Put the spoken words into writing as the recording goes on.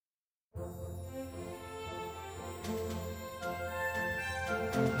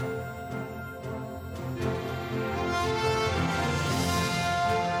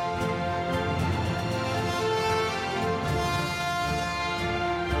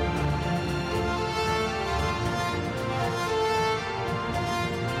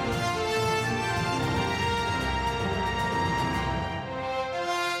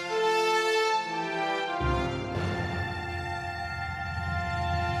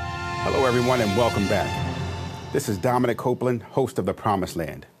Hello, everyone, and welcome back. This is Dominic Copeland, host of The Promised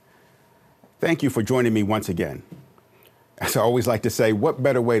Land. Thank you for joining me once again. As I always like to say, what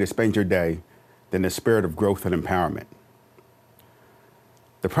better way to spend your day than the spirit of growth and empowerment?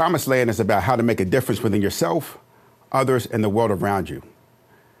 The Promised Land is about how to make a difference within yourself, others, and the world around you.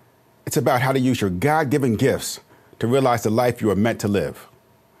 It's about how to use your God-given gifts to realize the life you are meant to live.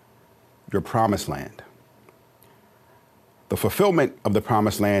 Your Promised Land. The fulfillment of the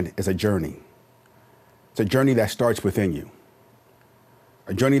Promised Land is a journey. It's a journey that starts within you.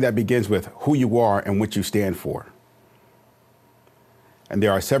 A journey that begins with who you are and what you stand for. And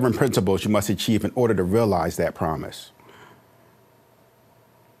there are 7 principles you must achieve in order to realize that promise.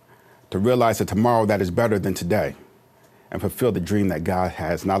 To realize a tomorrow that is better than today and fulfill the dream that God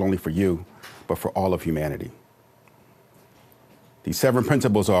has not only for you, but for all of humanity. These 7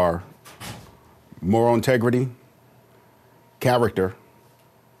 principles are moral integrity, character,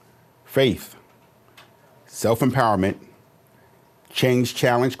 faith, self-empowerment, change,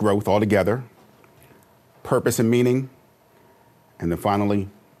 challenge, growth altogether, purpose and meaning, and then finally,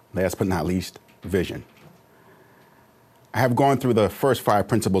 last but not least, vision. I have gone through the first 5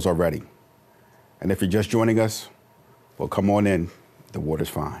 principles already. And if you're just joining us, well, come on in. The water's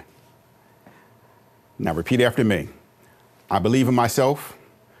fine. Now repeat after me. I believe in myself.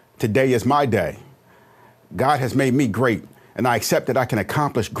 Today is my day. God has made me great, and I accept that I can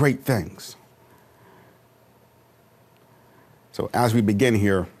accomplish great things. So as we begin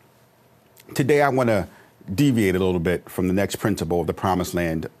here, today I want to deviate a little bit from the next principle of the Promised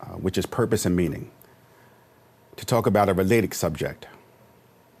Land, which is purpose and meaning, to talk about a related subject.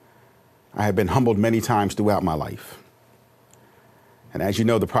 I have been humbled many times throughout my life. And as you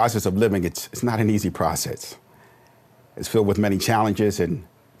know, the process of living, it's not an easy process. It's filled with many challenges and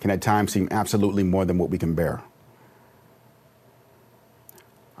can at times seem absolutely more than what we can bear.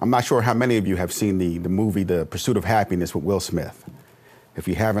 I'm not sure how many of you have seen the movie The Pursuit of Happiness with Will Smith. If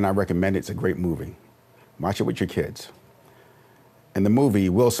you haven't, I recommend it. It's a great movie. Watch it with your kids. In the movie,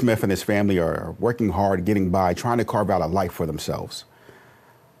 Will Smith and his family are working hard, getting by, trying to carve out a life for themselves.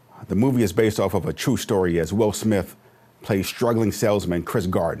 The movie is based off of a true story as Will Smith plays struggling salesman Chris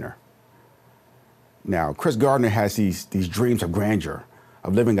Gardner. Now, Chris Gardner has these dreams of grandeur,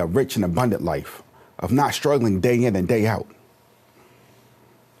 of living a rich and abundant life, of not struggling day in and day out.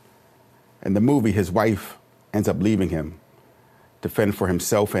 In the movie, his wife ends up leaving him to fend for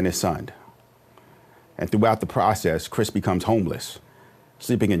himself and his son. And throughout the process, Chris becomes homeless,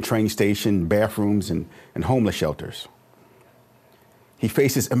 sleeping in train station bathrooms and homeless shelters. He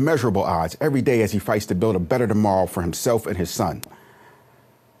faces immeasurable odds every day as he fights to build a better tomorrow for himself and his son.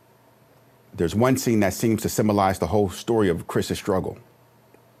 There's one scene that seems to symbolize the whole story of Chris's struggle.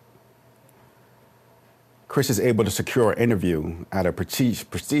 Chris is able to secure an interview at a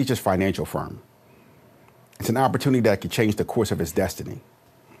prestigious financial firm. It's an opportunity that could change the course of his destiny.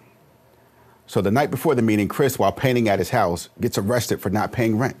 So the night before the meeting, Chris, while painting at his house, gets arrested for not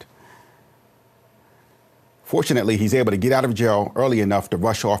paying rent. Fortunately, he's able to get out of jail early enough to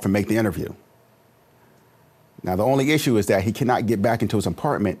rush off and make the interview. Now, the only issue is that he cannot get back into his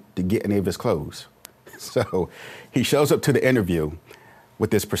apartment to get any of his clothes. So he shows up to the interview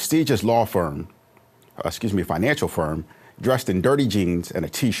with this prestigious financial firm, dressed in dirty jeans and a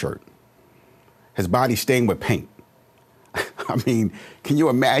T-shirt. His body stained with paint. I mean, can you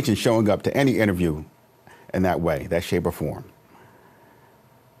imagine showing up to any interview in that way, that shape or form?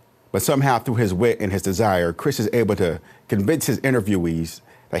 But somehow through his wit and his desire, Chris is able to convince his interviewees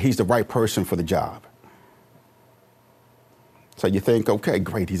that he's the right person for the job. So you think, okay,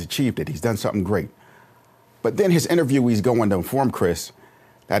 great, he's achieved it. He's done something great. But then his interviewees go on to inform Chris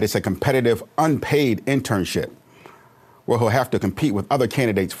that it's a competitive, unpaid internship where he'll have to compete with other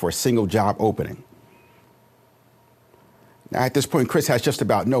candidates for a single job opening. Now, at this point, Chris has just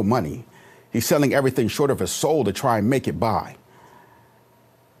about no money. He's selling everything short of his soul to try and make it by.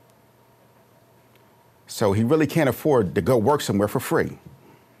 So he really can't afford to go work somewhere for free.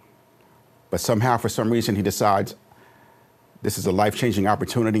 But somehow, for some reason, he decides this is a life-changing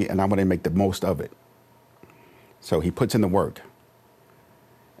opportunity and I'm going to make the most of it. So he puts in the work.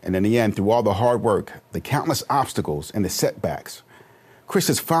 And in the end, through all the hard work, the countless obstacles and the setbacks, Chris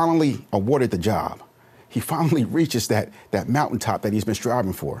is finally awarded the job. He finally reaches that mountaintop that he's been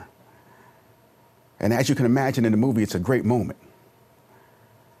striving for. And as you can imagine in the movie, it's a great moment.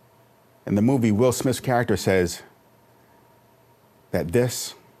 In the movie, Will Smith's character says that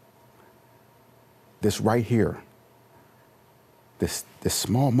this right here, this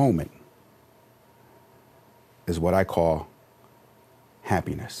small moment is what I call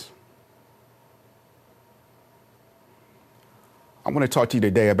happiness. I want to talk to you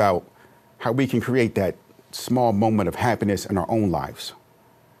today about how we can create that small moment of happiness in our own lives.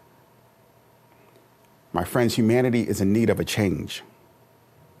 My friends, humanity is in need of a change.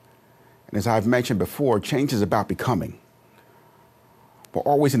 And as I've mentioned before, change is about becoming. We're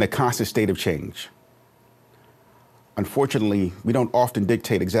always in a constant state of change. Unfortunately, we don't often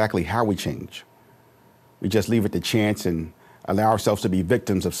dictate exactly how we change. We just leave it to chance and allow ourselves to be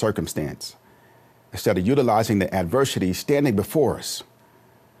victims of circumstance, instead of utilizing the adversities standing before us,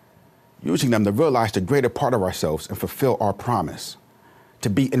 using them to realize the greater part of ourselves and fulfill our promise to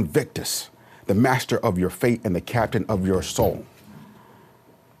be Invictus, the master of your fate and the captain of your soul.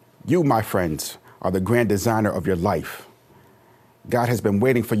 You, my friends, are the grand designer of your life. God has been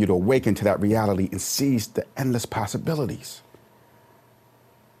waiting for you to awaken to that reality and seize the endless possibilities.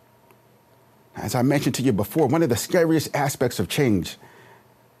 As I mentioned to you before, one of the scariest aspects of change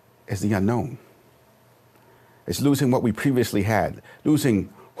is the unknown. It's losing what we previously had,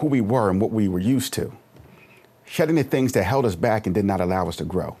 losing who we were and what we were used to, shedding the things that held us back and did not allow us to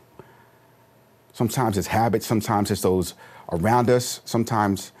grow. Sometimes it's habits, sometimes it's those around us,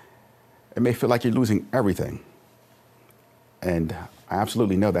 sometimes it may feel like you're losing everything. And I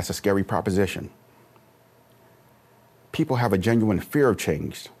absolutely know that's a scary proposition. People have a genuine fear of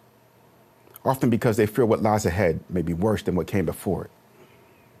change, often because they fear what lies ahead may be worse than what came before it.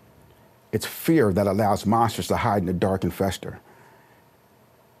 It's fear that allows monsters to hide in the dark and fester.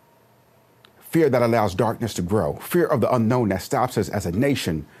 Fear that allows darkness to grow. Fear of the unknown that stops us as a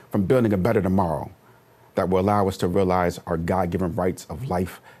nation from building a better tomorrow that will allow us to realize our God-given rights of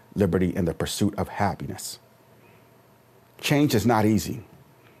life, liberty, and the pursuit of happiness. Change is not easy.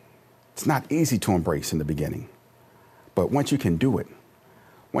 It's not easy to embrace in the beginning. But once you can do it,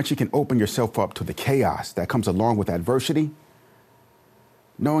 once you can open yourself up to the chaos that comes along with adversity,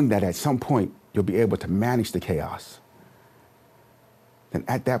 knowing that at some point you'll be able to manage the chaos, then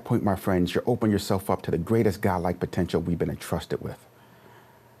at that point, my friends, you're opening yourself up to the greatest godlike potential we've been entrusted with.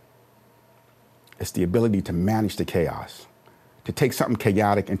 It's the ability to manage the chaos, to take something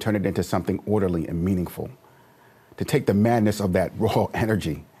chaotic and turn it into something orderly and meaningful, to take the madness of that raw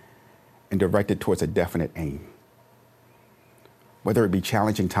energy and direct it towards a definite aim. Whether it be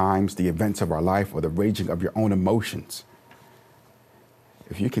challenging times, the events of our life, or the raging of your own emotions,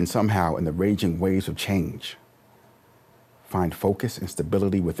 if you can somehow, in the raging waves of change, find focus and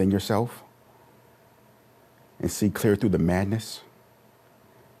stability within yourself and see clear through the madness,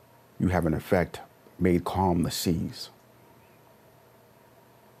 you have in effect made calm the seas.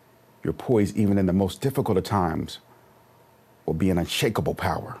 Your poise, even in the most difficult of times, will be an unshakable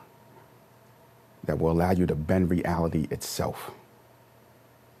power that will allow you to bend reality itself.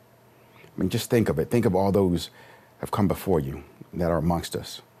 I mean, just think of it. Think of all those have come before you that are amongst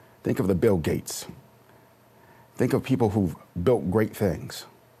us. Think of the Bill Gates. Think of people who've built great things.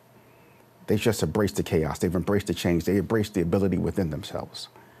 They just embraced the chaos. They've embraced the change. They embraced the ability within themselves.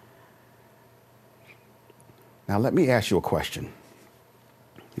 Now, let me ask you a question.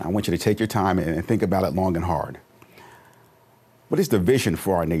 Now, I want you to take your time and think about it long and hard. What is the vision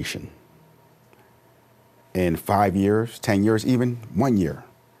for our nation? In 5 years, 10 years, even 1 year?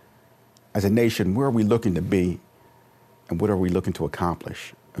 As a nation, where are we looking to be and what are we looking to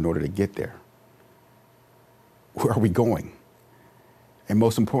accomplish in order to get there? Where are we going? And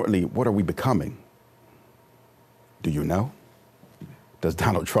most importantly, what are we becoming? Do you know? Does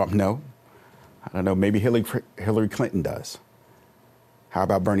Donald Trump know? I don't know, maybe Hillary Clinton does. How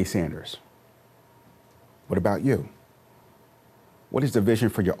about Bernie Sanders? What about you? What is the vision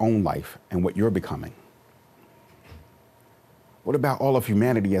for your own life and what you're becoming? What about all of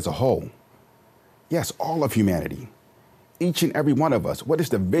humanity as a whole? Yes, all of humanity. Each and every one of us. What is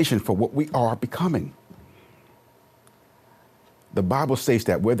the vision for what we are becoming? The Bible states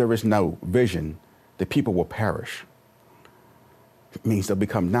that where there is no vision, the people will perish. It means they'll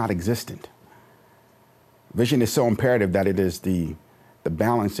become non-existent. Vision is so imperative that it is the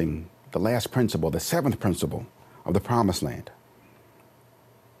balancing, the last principle, the seventh principle of the promised land.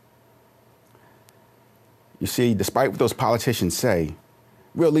 You see, despite what those politicians say,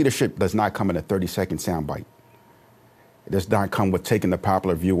 real leadership does not come in a 30-second soundbite. It does not come with taking the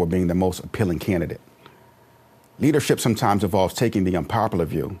popular view or being the most appealing candidate. Leadership sometimes involves taking the unpopular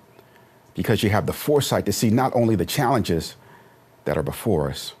view because you have the foresight to see not only the challenges that are before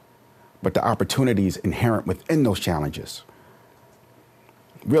us, but the opportunities inherent within those challenges.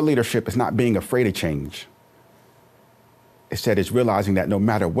 Real leadership is not being afraid of change. Instead, it's realizing that no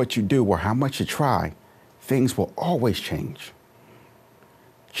matter what you do or how much you try, things will always change.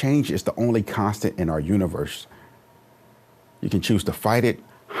 Change is the only constant in our universe. You can choose to fight it,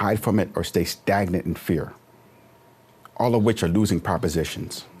 hide from it, or stay stagnant in fear, all of which are losing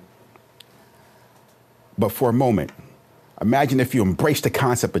propositions. But for a moment, imagine if you embrace the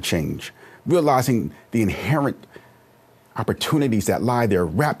concept of change, realizing the inherent opportunities that lie there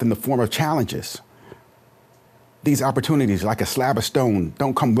wrapped in the form of challenges. These opportunities, like a slab of stone,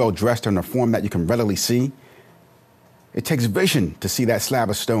 don't come well dressed in a form that you can readily see. It takes vision to see that slab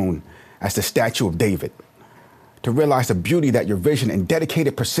of stone as the statue of David, to realize the beauty that your vision and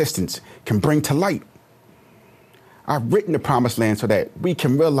dedicated persistence can bring to light. I've written the Promised Land so that we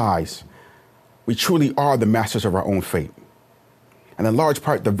can realize we truly are the masters of our own fate, and in large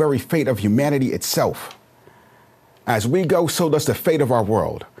part, the very fate of humanity itself. As we go, so does the fate of our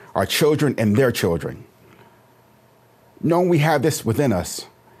world, our children and their children. Knowing we have this within us,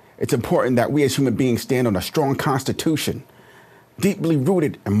 it's important that we as human beings stand on a strong constitution, deeply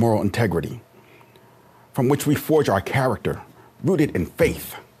rooted in moral integrity, from which we forge our character, rooted in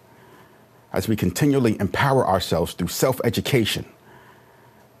faith, as we continually empower ourselves through self-education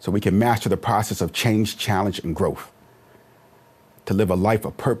so we can master the process of change, challenge, and growth, to live a life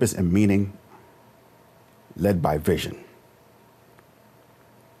of purpose and meaning led by vision.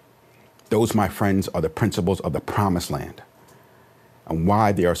 Those, my friends, are the principles of the Promised Land and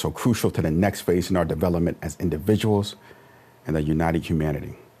why they are so crucial to the next phase in our development as individuals and a united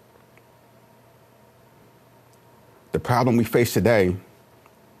humanity. The problem we face today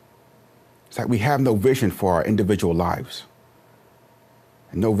is that we have no vision for our individual lives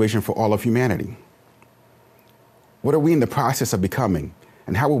and no vision for all of humanity. What are we in the process of becoming,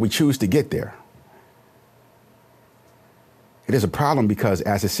 and how will we choose to get there? It is a problem because,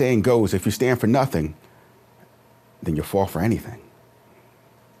 as the saying goes, if you stand for nothing, then you'll fall for anything.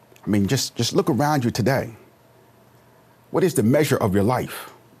 I mean, just look around you today. What is the measure of your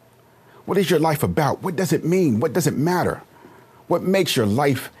life? What is your life about? What does it mean? What does it matter? What makes your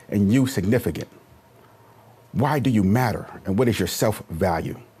life and you significant? Why do you matter? And what is your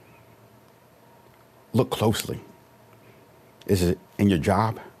self-value? Look closely. Is it in your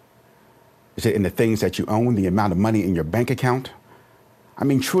job? Is it in the things that you own, the amount of money in your bank account? I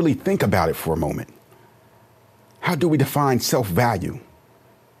mean, truly think about it for a moment. How do we define self-value?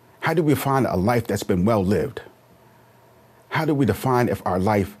 How do we define a life that's been well lived? How do we define if our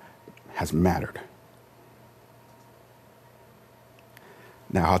life has mattered?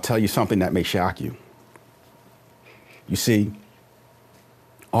 Now, I'll tell you something that may shock you. You see,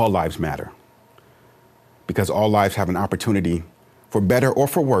 all lives matter because all lives have an opportunity, for better or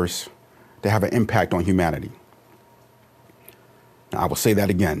for worse, to have an impact on humanity. Now, I will say that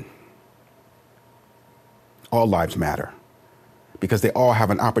again. All lives matter because they all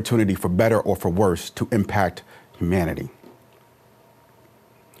have an opportunity, for better or for worse, to impact humanity.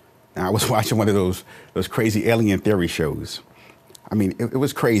 Now, I was watching one of those crazy alien theory shows. I mean, it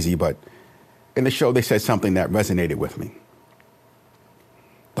was crazy, but in the show, they said something that resonated with me.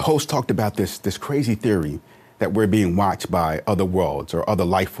 The host talked about this crazy theory that we're being watched by other worlds or other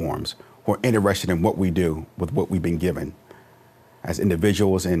life forms who are interested in what we do with what we've been given as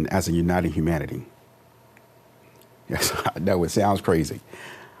individuals and as a united humanity. Yes, I know it sounds crazy,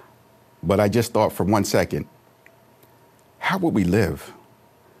 but I just thought for 1 second, how would we live?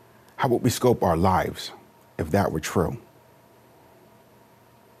 How would we scope our lives if that were true?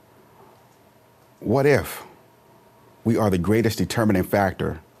 What if we are the greatest determining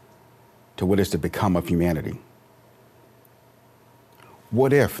factor to what is to become of humanity?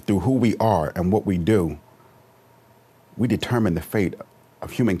 What if, through who we are and what we do, we determine the fate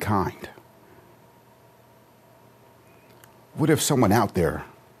of humankind? What if someone out there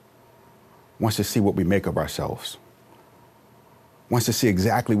wants to see what we make of ourselves, wants to see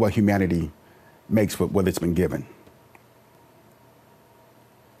exactly what humanity makes with what it's been given?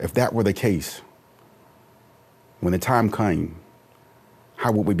 If that were the case, when the time came,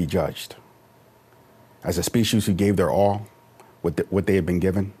 how would we be judged? As a species who gave their all, what they had been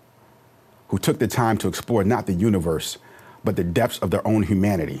given, who took the time to explore not the universe, but the depths of their own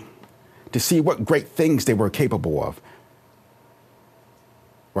humanity, to see what great things they were capable of,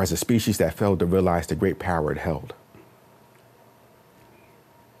 or as a species that failed to realize the great power it held.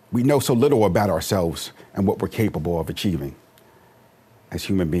 We know so little about ourselves and what we're capable of achieving as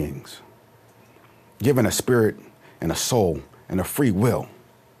human beings, given a spirit and a soul and a free will.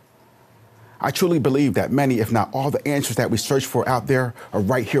 I truly believe that many, if not all, the answers that we search for out there are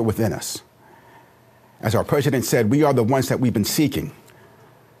right here within us. As our president said, we are the ones that we've been seeking.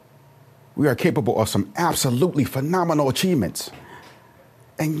 We are capable of some absolutely phenomenal achievements.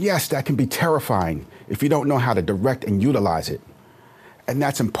 And yes, that can be terrifying if you don't know how to direct and utilize it. And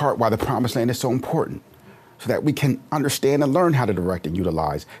that's in part why the Promised Land is so important, so that we can understand and learn how to direct and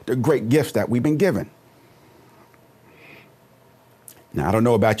utilize the great gifts that we've been given. Now, I don't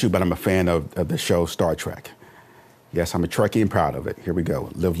know about you, but I'm a fan of the show Star Trek. Yes, I'm a Trekkie and proud of it. Here we go.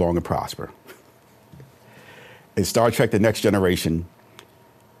 Live long and prosper. In Star Trek: The Next Generation,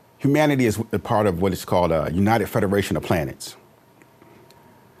 humanity is a part of what is called a United Federation of Planets.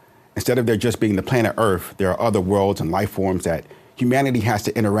 Instead of there just being the planet Earth, there are other worlds and life forms that humanity has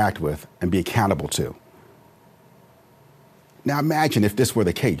to interact with and be accountable to. Now imagine if this were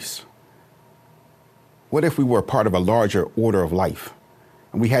the case. What if we were part of a larger order of life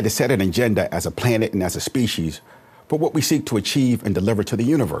and we had to set an agenda as a planet and as a species for what we seek to achieve and deliver to the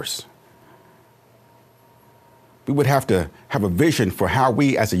universe? We would have to have a vision for how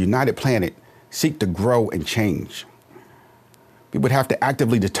we as a united planet seek to grow and change. We would have to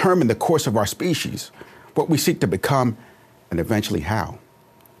actively determine the course of our species, what we seek to become, and eventually how.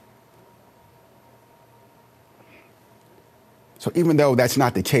 So even though that's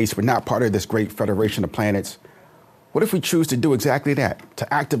not the case, we're not part of this great federation of planets, what if we choose to do exactly that,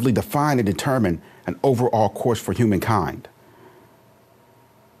 to actively define and determine an overall course for humankind?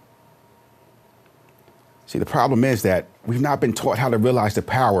 See, the problem is that we've not been taught how to realize the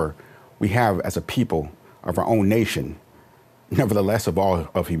power we have as a people of our own nation, nevertheless of all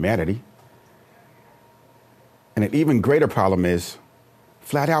of humanity. And an even greater problem is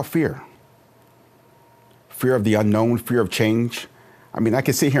flat out fear. Fear of the unknown, fear of change. I mean, I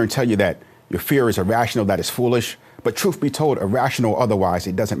can sit here and tell you that your fear is irrational, that is foolish, but truth be told, irrational or otherwise,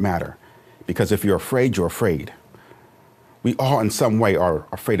 it doesn't matter. Because if you're afraid, you're afraid. We all in some way are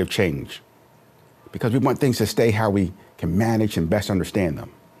afraid of change because we want things to stay how we can manage and best understand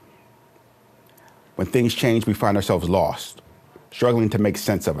them. When things change, we find ourselves lost, struggling to make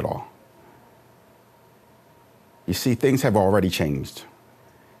sense of it all. You see, things have already changed.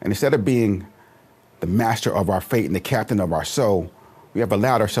 And instead of being the master of our fate and the captain of our soul, we have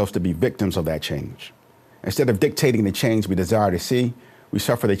allowed ourselves to be victims of that change. Instead of dictating the change we desire to see, we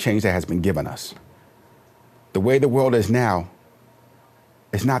suffer the change that has been given us. The way the world is now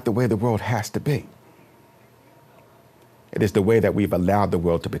is not the way the world has to be. It is the way that we've allowed the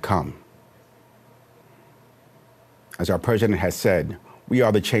world to become. As our president has said, we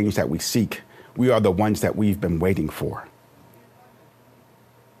are the change that we seek. We are the ones that we've been waiting for.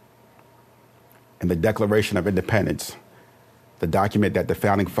 In the Declaration of Independence, the document that the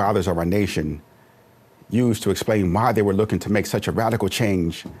founding fathers of our nation used to explain why they were looking to make such a radical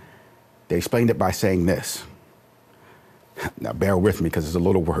change, they explained it by saying this. Now bear with me because it's a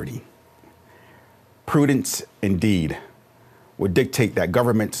little wordy. Prudence indeed would dictate that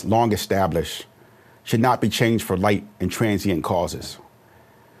governments long established should not be changed for light and transient causes.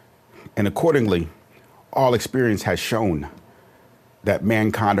 And accordingly, all experience has shown that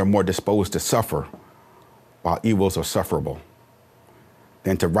mankind are more disposed to suffer while evils are sufferable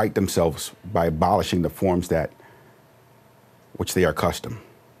than to right themselves by abolishing the forms that which they are accustomed.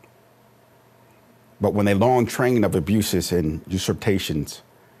 But when a long train of abuses and usurpations,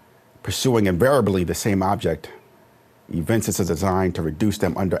 pursuing invariably the same object, events is designed to reduce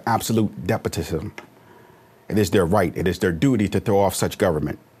them under absolute despotism, it is their right, it is their duty to throw off such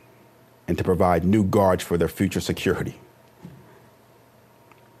government and to provide new guards for their future security.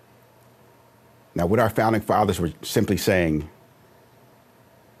 Now, what our founding fathers were simply saying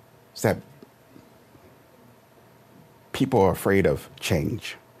is that people are afraid of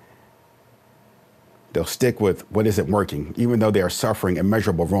change. They'll stick with what isn't working, even though they are suffering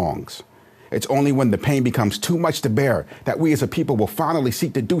immeasurable wrongs. It's only when the pain becomes too much to bear that we as a people will finally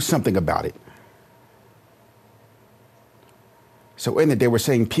seek to do something about it. So in it, they were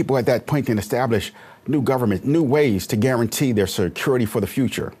saying people at that point can establish new government, new ways to guarantee their security for the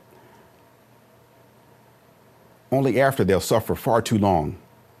future. Only after they'll suffer far too long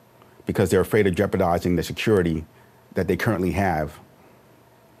because they're afraid of jeopardizing the security that they currently have,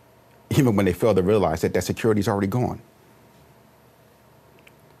 even when they fail to realize that that security is already gone.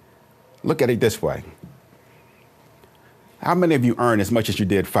 Look at it this way. How many of you earn as much as you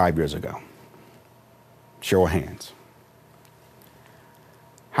did 5 years ago? Show of hands.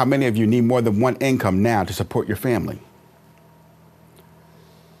 How many of you need more than one income now to support your family?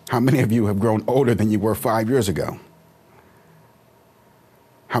 How many of you have grown older than you were 5 years ago?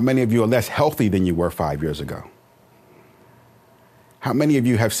 How many of you are less healthy than you were 5 years ago? How many of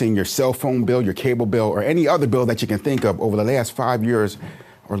you have seen your cell phone bill, your cable bill, or any other bill that you can think of over the last 5 years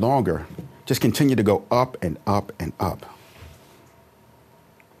or longer just continue to go up and up and up?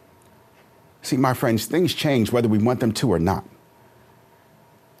 See, my friends, things change whether we want them to or not.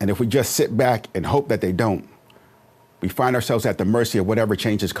 And if we just sit back and hope that they don't, we find ourselves at the mercy of whatever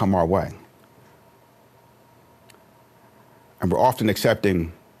changes come our way. And we're often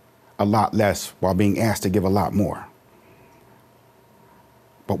accepting a lot less while being asked to give a lot more.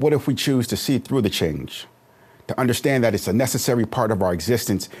 But what if we choose to see through the change, to understand that it's a necessary part of our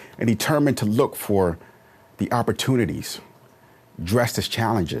existence, and determined to look for the opportunities dressed as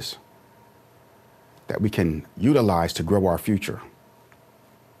challenges that we can utilize to grow our future?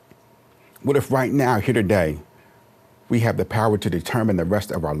 What if right now, here today, we have the power to determine the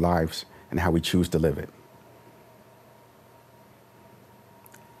rest of our lives and how we choose to live it?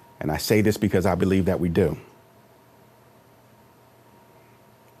 And I say this because I believe that we do.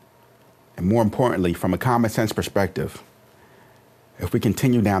 And more importantly, from a common sense perspective, if we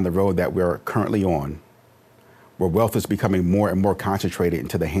continue down the road that we're currently on, where wealth is becoming more and more concentrated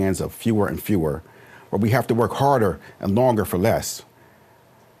into the hands of fewer and fewer, where we have to work harder and longer for less,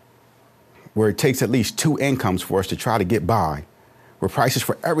 where it takes at least two incomes for us to try to get by, where prices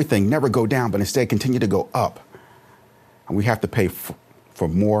for everything never go down, but instead continue to go up, and we have to pay for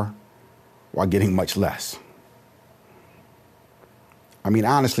more while getting much less. I mean,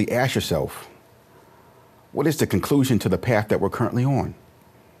 honestly, ask yourself, what is the conclusion to the path that we're currently on?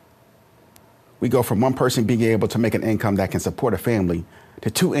 We go from one person being able to make an income that can support a family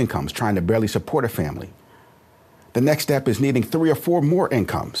to two incomes trying to barely support a family. The next step is needing 3 or 4 more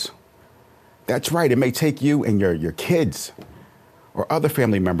incomes. That's right, it may take you and your kids or other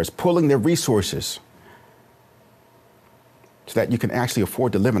family members pulling their resources so that you can actually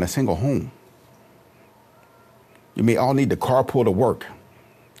afford to live in a single home. You may all need to carpool to work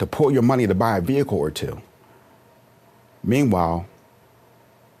to pull your money to buy a vehicle or two. Meanwhile,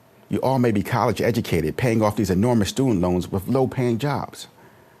 you all may be college educated, paying off these enormous student loans with low-paying jobs.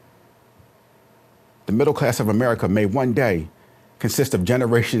 The middle class of America may one day consist of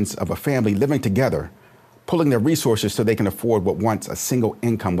generations of a family living together, pulling their resources so they can afford what once a single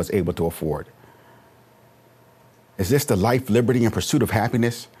income was able to afford. Is this the life, liberty, and pursuit of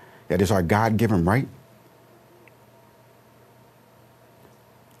happiness that is our God-given right?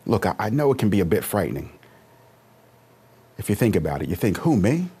 Look, I know it can be a bit frightening. If you think about it, you think, who,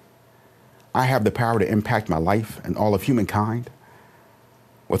 me? I have the power to impact my life and all of humankind.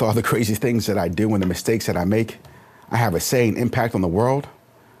 With all the crazy things that I do and the mistakes that I make, I have a say and impact on the world.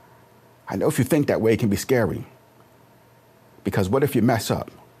 I know if you think that way, it can be scary. Because what if you mess up?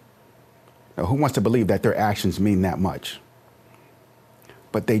 Now, who wants to believe that their actions mean that much?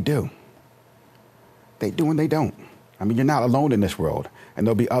 But they do. They do and they don't. I mean, you're not alone in this world, and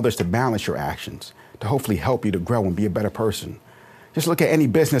there'll be others to balance your actions, to hopefully help you to grow and be a better person. Just look at any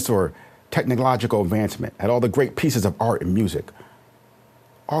business or technological advancement, at all the great pieces of art and music,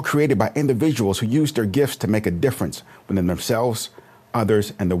 all created by individuals who use their gifts to make a difference within themselves,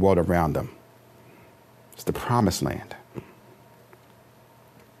 others, and the world around them. It's the promised land.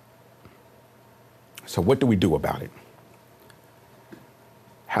 So what do we do about it?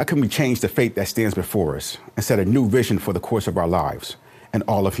 How can we change the fate that stands before us and set a new vision for the course of our lives and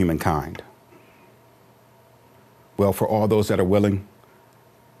all of humankind? Well, for all those that are willing,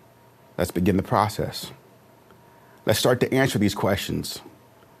 let's begin the process. Let's start to answer these questions.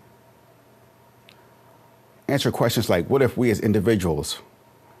 Answer questions like, what if we as individuals,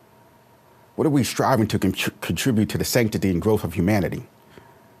 what are we striving to contribute to the sanctity and growth of humanity?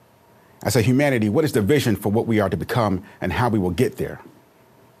 As a humanity, what is the vision for what we are to become and how we will get there?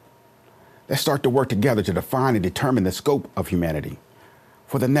 Let's start to work together to define and determine the scope of humanity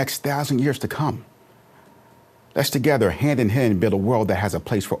for the next 1,000 years to come. Let's together, hand in hand, build a world that has a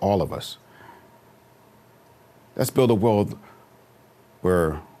place for all of us. Let's build a world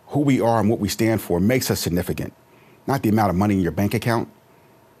where who we are and what we stand for makes us significant, not the amount of money in your bank account.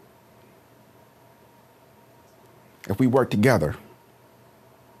 If we work together,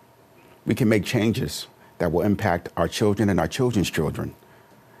 we can make changes that will impact our children and our children's children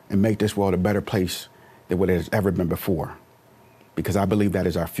and make this world a better place than what it has ever been before. Because I believe that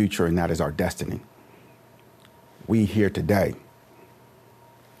is our future and that is our destiny. We here today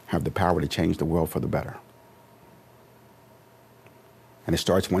have the power to change the world for the better. And it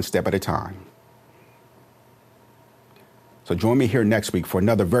starts one step at a time. So join me here next week for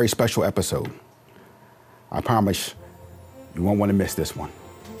another very special episode. I promise you won't want to miss this one.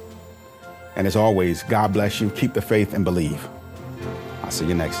 And as always, God bless you. Keep the faith and believe. I'll see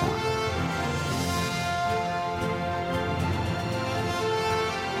you next time.